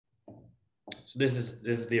So this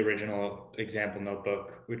is the original example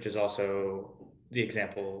notebook, which is also the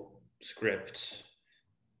example script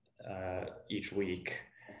each week.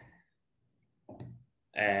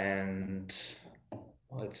 And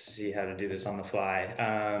let's see how to do this on the fly.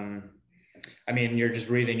 I mean, you're just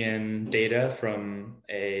reading in data from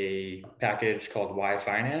a package called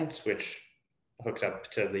yFinance, which hooks up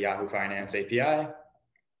to the Yahoo Finance API.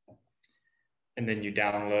 And then you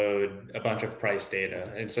download a bunch of price data.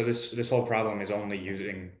 And so this whole problem is only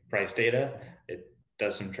using price data. It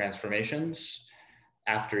does some transformations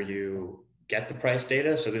after you get the price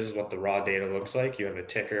data. So this is what the raw data looks like. You have a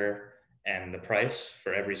ticker and the price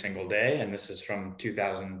for every single day. And this is from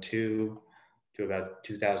 2002 to about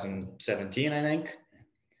 2017, I think.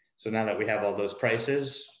 So now that we have all those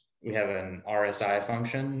prices, we have an RSI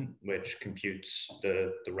function, which computes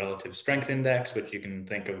the relative strength index, which you can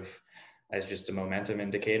think of as just a momentum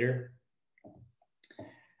indicator.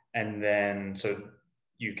 And then, so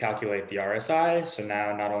you calculate the RSI. So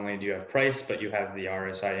now not only do you have price, but you have the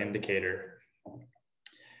RSI indicator.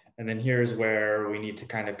 And then here's where we need to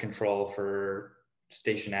kind of control for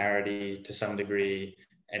stationarity to some degree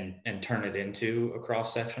and turn it into a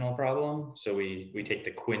cross-sectional problem. So we take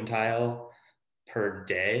the quintile per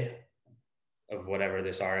day of whatever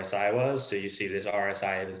this RSI was. So you see this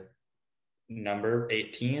RSI number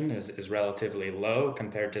 18 is relatively low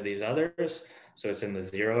compared to these others. So it's in the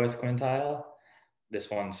 0th quintile. This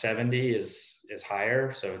 170 is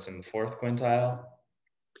higher, so it's in the 4th quintile.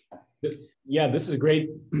 Yeah, this is a great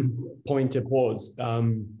point to pause.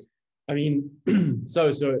 I mean,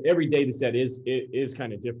 so every data set is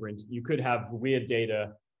kind of different. You could have weird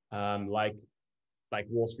data like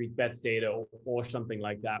Wall Street Bets data or something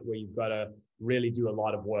like that, where you've got to really do a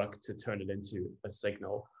lot of work to turn it into a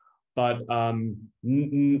signal. But a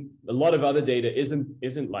lot of other data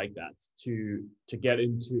isn't like that to get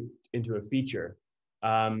into a feature.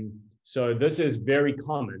 So this is very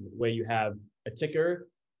common where you have a ticker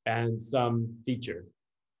and some feature.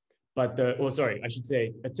 But I should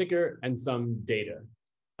say a ticker and some data.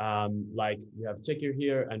 Like you have ticker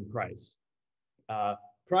here and price.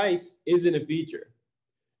 Price isn't a feature,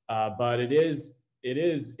 but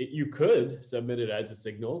you could submit it as a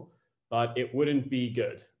signal, but it wouldn't be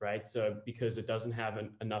good, right? So because it doesn't have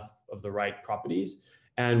enough of the right properties.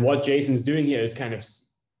 And what Jason's doing here is kind of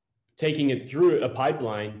taking it through a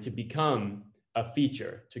pipeline to become a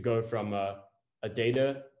feature, to go from a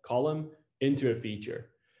data column into a feature.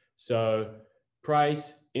 So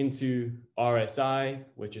price into RSI,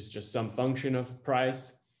 which is just some function of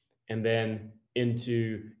price, and then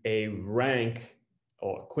into a rank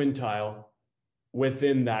or quintile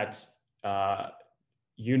within that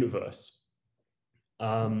universe.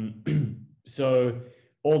 So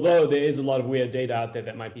although there is a lot of weird data out there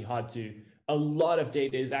that might be hard to, a lot of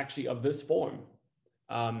data is actually of this form.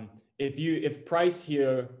 If price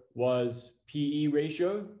here was PE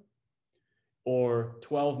ratio or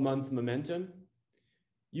 12-month momentum,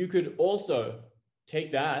 you could also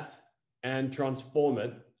take that and transform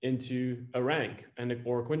it into a rank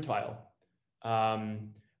or a quintile,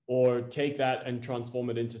 or take that and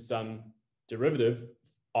transform it into some derivative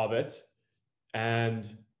of it, and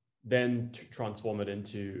then transform it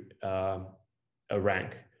into a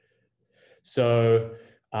rank. So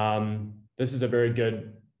this is a very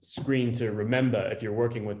good screen to remember if you're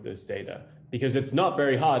working with this data, because it's not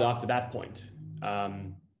very hard after that point,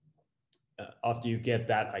 after you get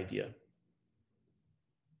that idea.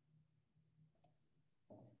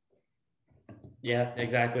 Yeah,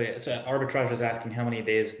 exactly. So arbitrage is asking how many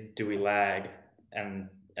days do we lag, and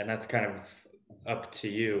that's kind of up to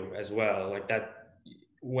you as well. Like that,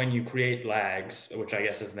 when you create lags, which I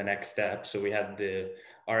guess is the next step. So we had the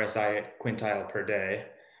RSI quintile per day,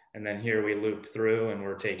 and then here we loop through and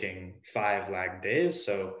we're taking 5 lag days.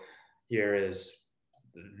 So here is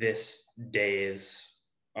this day's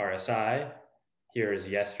RSI. Here is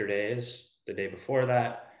yesterday's, the day before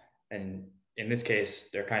that. And in this case,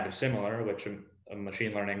 they're kind of similar, which a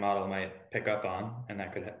machine learning model might pick up on, and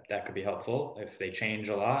that could be helpful. If they change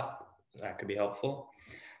a lot, that could be helpful.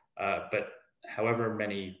 But however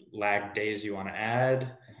many lag days you want to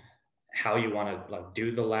add, how you want to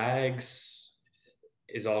do the lags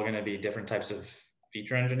is all going to be different types of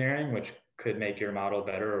feature engineering, which could make your model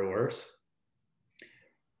better or worse.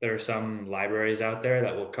 There are some libraries out there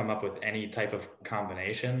that will come up with any type of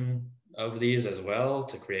combination of these as well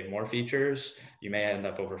to create more features. You may end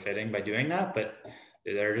up overfitting by doing that, but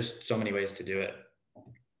there are just so many ways to do it.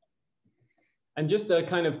 And just a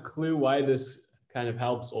kind of clue why this kind of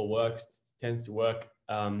helps or works, tends to work.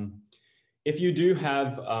 If you do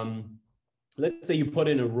have, let's say you put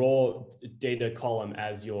in a raw data column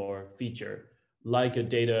as your feature, like a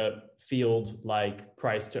data field like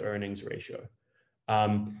price to earnings ratio.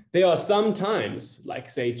 There are some times, like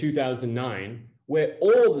say 2009, where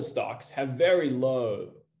all the stocks have very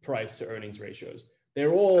low price to earnings ratios.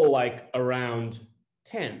 They're all like around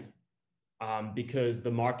 10 because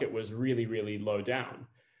the market was really, really low down.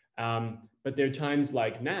 But there are times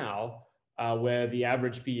like now where the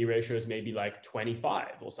average PE ratio is maybe like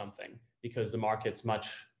 25 or something because the market's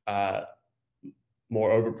much more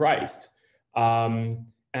overpriced.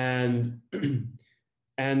 And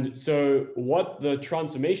and so what the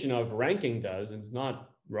transformation of ranking does, and it's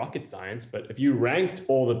not rocket science, but if you ranked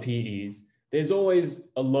all the PEs, there's always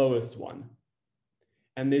a lowest one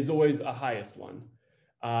and there's always a highest one.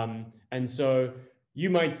 And so you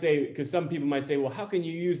might say, because some people might say, well, how can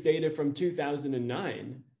you use data from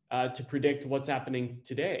 2009 to predict what's happening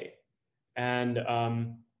today? And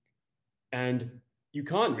you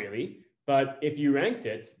can't really. But if you ranked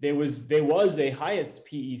it, there was a highest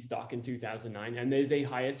PE stock in 2009, and there's a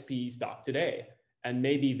highest PE stock today. And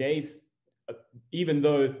maybe even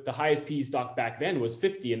though the highest PE stock back then was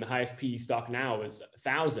 50 and the highest PE stock now is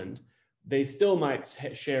 1,000, they still might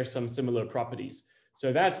share some similar properties.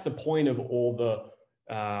 So that's the point of all the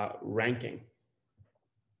ranking.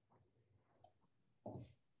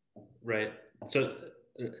 Right. So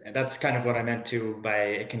that's kind of what I meant to by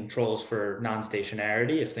it controls for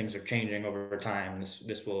non-stationarity. If things are changing over time,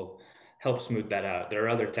 this will help smooth that out. There are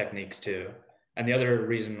other techniques too. And the other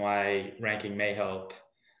reason why ranking may help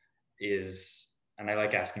is, and I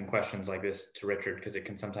like asking questions like this to Richard because it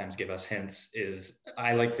can sometimes give us hints, is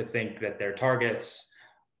I like to think that their targets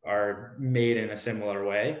are made in a similar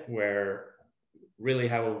way, where really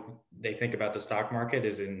how they think about the stock market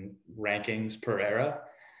is in rankings per era.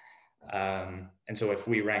 And so if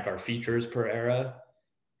we rank our features per era,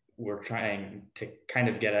 we're trying to kind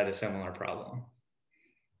of get at a similar problem.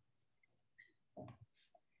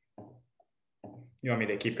 You want me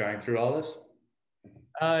to keep going through all this?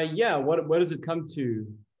 Yeah, what does it come to?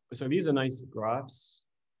 So these are nice graphs.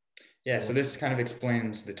 Yeah, so this kind of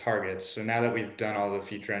explains the targets. So now that we've done all the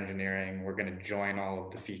feature engineering, we're going to join all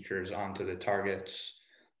of the features onto the targets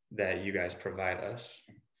that you guys provide us.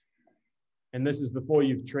 And this is before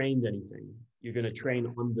you've trained anything. You're going to train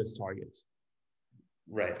on this targets.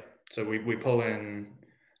 Right. So we pull in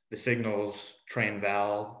the signals train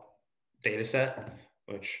val data set,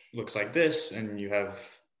 which looks like this, and you have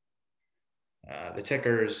the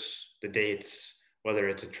tickers, the dates, whether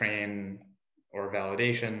it's a train or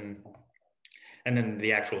validation, and then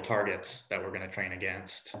the actual targets that we're going to train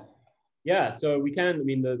against. Yeah, so we can, I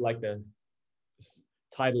mean, the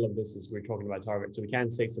title of this is we're talking about targets, so we can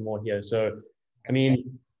say some more here. So, I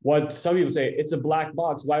mean, what some people say, it's a black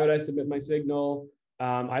box. Why would I submit my signal?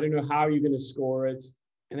 I don't know how you're going to score it.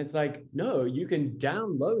 And it's like, no, you can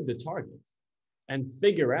download the targets and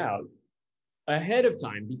figure out ahead of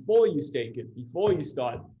time, before you stake it, before you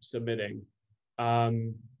start submitting,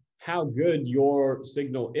 how good your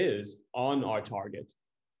signal is on our target.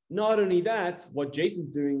 Not only that, what Jason's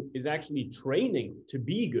doing is actually training to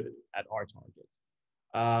be good at our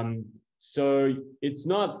target. So it's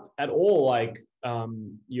not at all like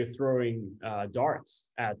you're throwing darts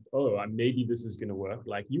at, oh, maybe this is going to work.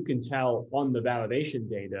 Like you can tell on the validation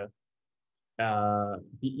data,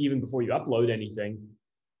 even before you upload anything,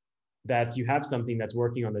 that you have something that's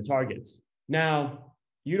working on the targets. Now,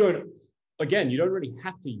 you don't really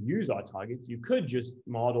have to use our targets. You could just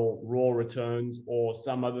model raw returns or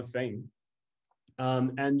some other thing.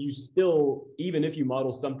 And you still, even if you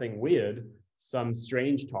model something weird, some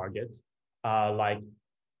strange target, like,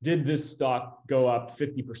 did this stock go up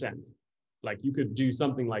 50%? Like you could do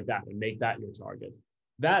something like that and make that your target.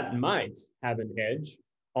 That might have an edge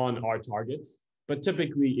on our targets, but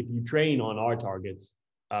typically if you train on our targets,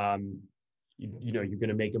 you're going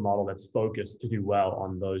to make a model that's focused to do well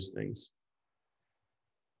on those things.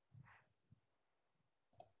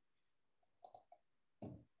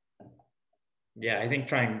 Yeah, I think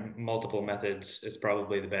trying multiple methods is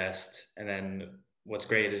probably the best. And then what's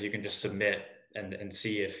great is you can just submit and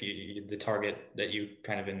see if the target that you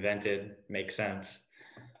kind of invented makes sense.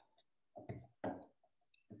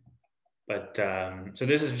 But so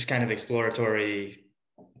this is just kind of exploratory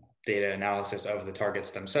data analysis of the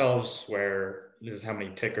targets themselves, where this is how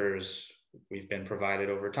many tickers we've been provided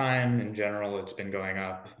over time. In general, it's been going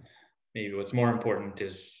up. Maybe what's more important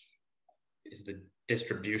is the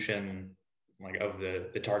distribution like of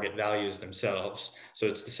the target values themselves. So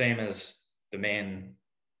it's the same as the main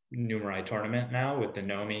Numerai tournament now with the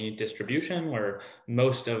NOMI distribution, where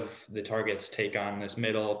most of the targets take on this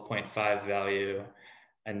middle 0.5 value,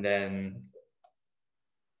 and then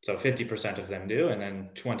So 50% of them do, and then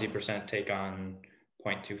 20% take on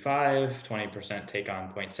 0.25, 20% take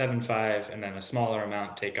on 0.75, and then a smaller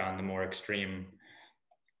amount take on the more extreme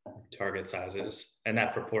target sizes. And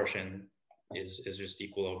that proportion is just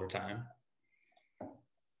equal over time.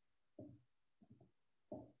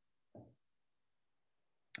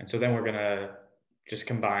 And so then we're gonna just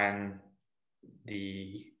combine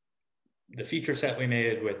the feature set we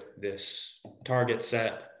made with this target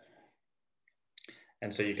set.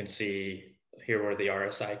 And so you can see here were the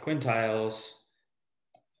RSI quintiles,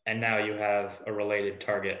 and now you have a related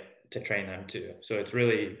target to train them to. So it's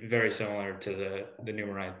really very similar to the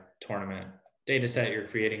Numerai tournament data set. You're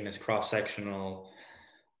creating this cross-sectional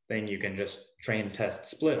thing. You can just train, test,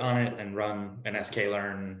 split on it and run an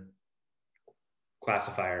sklearn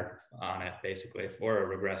classifier on it, basically,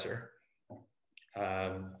 or a regressor.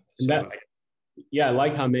 Yeah, I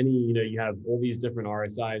like how many, you have all these different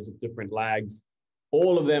RSIs of different lags.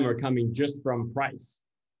 All of them are coming just from price.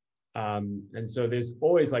 And so there's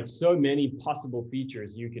always like so many possible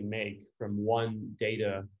features you can make from one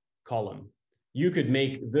data column. You could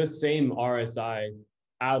make the same RSI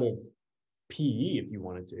out of PE if you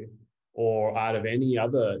wanted to, or out of any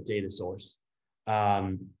other data source.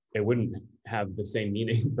 It wouldn't have the same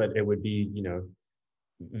meaning, but it would be,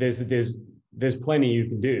 there's plenty you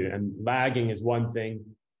can do. And lagging is one thing.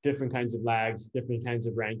 Different kinds of lags, different kinds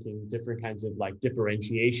of ranking, different kinds of like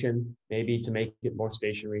differentiation, maybe to make it more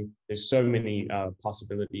stationary. There's so many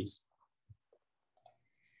possibilities.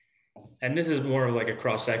 And this is more of like a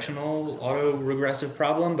cross-sectional auto-regressive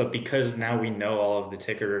problem, but because now we know all of the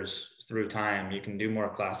tickers through time, you can do more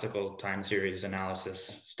classical time series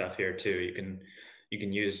analysis stuff here too. You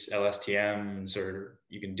can use LSTMs, or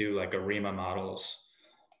you can do like ARIMA models.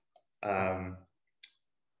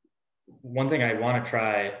 One thing I want to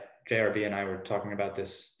try, JRB and I were talking about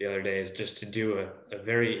this the other day, is just to do a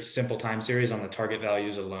very simple time series on the target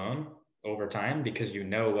values alone over time, because you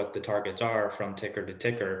know what the targets are from ticker to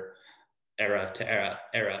ticker, era to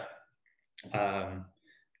era.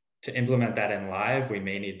 To implement that in live, we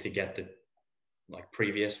may need to get the like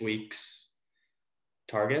previous week's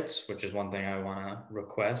targets, which is one thing I want to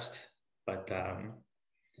request. But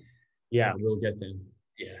yeah, we'll get there.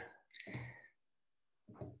 Yeah.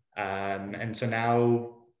 And so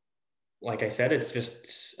now, like I said, it's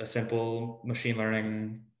just a simple machine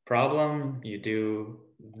learning problem. You do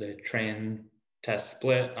the train, test,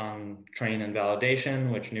 split on train and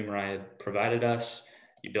validation, which Numerai had provided us.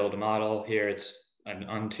 You build a model. Here it's an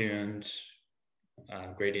untuned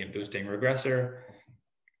gradient boosting regressor.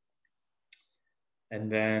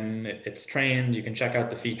 And then it's trained. You can check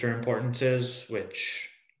out the feature importances, which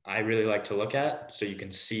I really like to look at, so you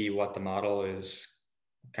can see what the model is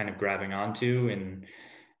kind of grabbing onto in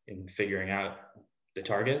figuring out the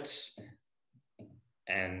targets.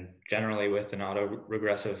 And generally with an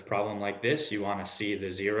auto-regressive problem like this, you want to see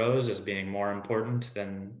the zeros as being more important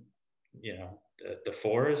than, the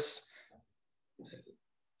fours.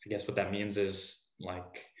 I guess what that means is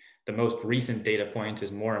like the most recent data point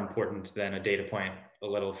is more important than a data point a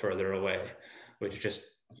little further away, which just,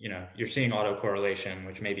 you're seeing autocorrelation,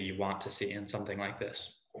 which maybe you want to see in something like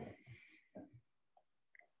this.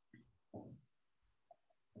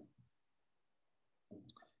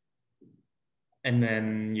 And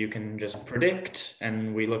then you can just predict,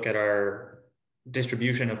 and we look at our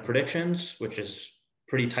distribution of predictions, which is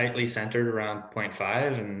pretty tightly centered around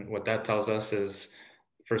 0.5. And what that tells us is,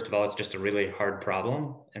 first of all, it's just a really hard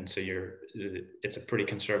problem. And so it's a pretty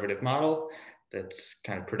conservative model that's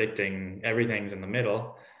kind of predicting everything's in the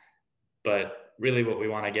middle. But really what we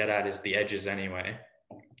want to get at is the edges anyway.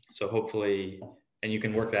 So hopefully, and you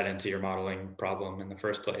can work that into your modeling problem in the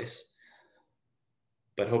first place.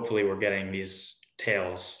 But hopefully we're getting these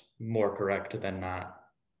tails more correct than not.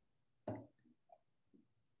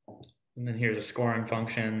 And then here's a scoring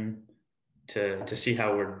function to see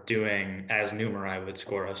how we're doing as Numerai would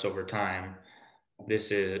score us over time.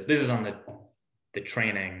 This is on the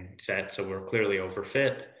training set, so we're clearly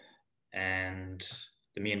overfit, and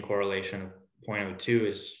the mean correlation of 0.02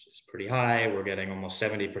 is pretty high. We're getting almost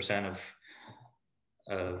 70%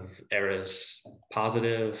 of errors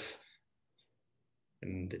positive.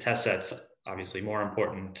 And the test set's obviously more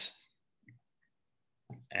important.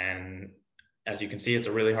 And as you can see, it's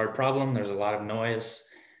a really hard problem. There's a lot of noise.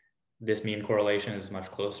 This mean correlation is much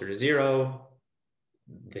closer to 0.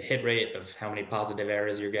 The hit rate of how many positive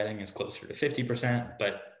errors you're getting is closer to 50%,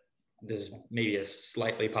 but this is maybe a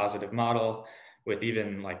slightly positive model with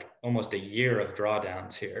even like almost a year of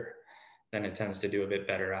drawdowns here. Then it tends to do a bit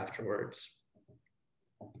better afterwards.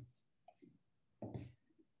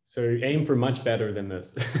 So aim for much better than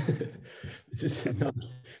this. This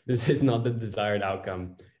is not the desired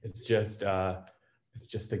outcome. It's just a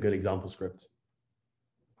good example script.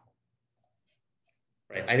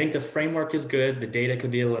 Right. I think the framework is good. The data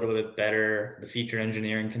could be a little bit better. The feature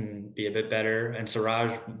engineering can be a bit better. And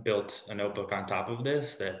Siraj built a notebook on top of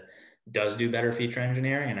this that does do better feature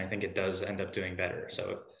engineering. And I think it does end up doing better.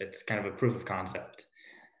 So it's kind of a proof of concept.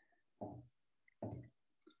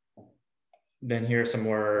 Then here's some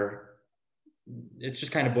more, it's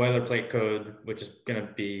just kind of boilerplate code, which is going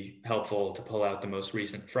to be helpful to pull out the most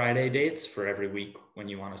recent Friday dates for every week when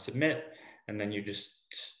you want to submit. And then you just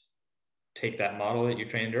take that model that you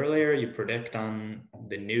trained earlier, you predict on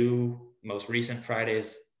the new most recent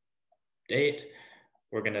Friday's date.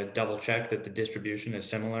 We're going to double check that the distribution is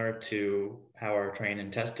similar to how our train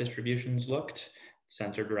and test distributions looked,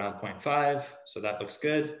 centered around 0.5. So that looks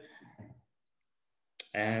good.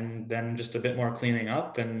 And then just a bit more cleaning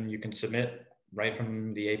up and you can submit right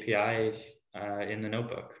from the API in the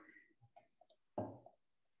notebook.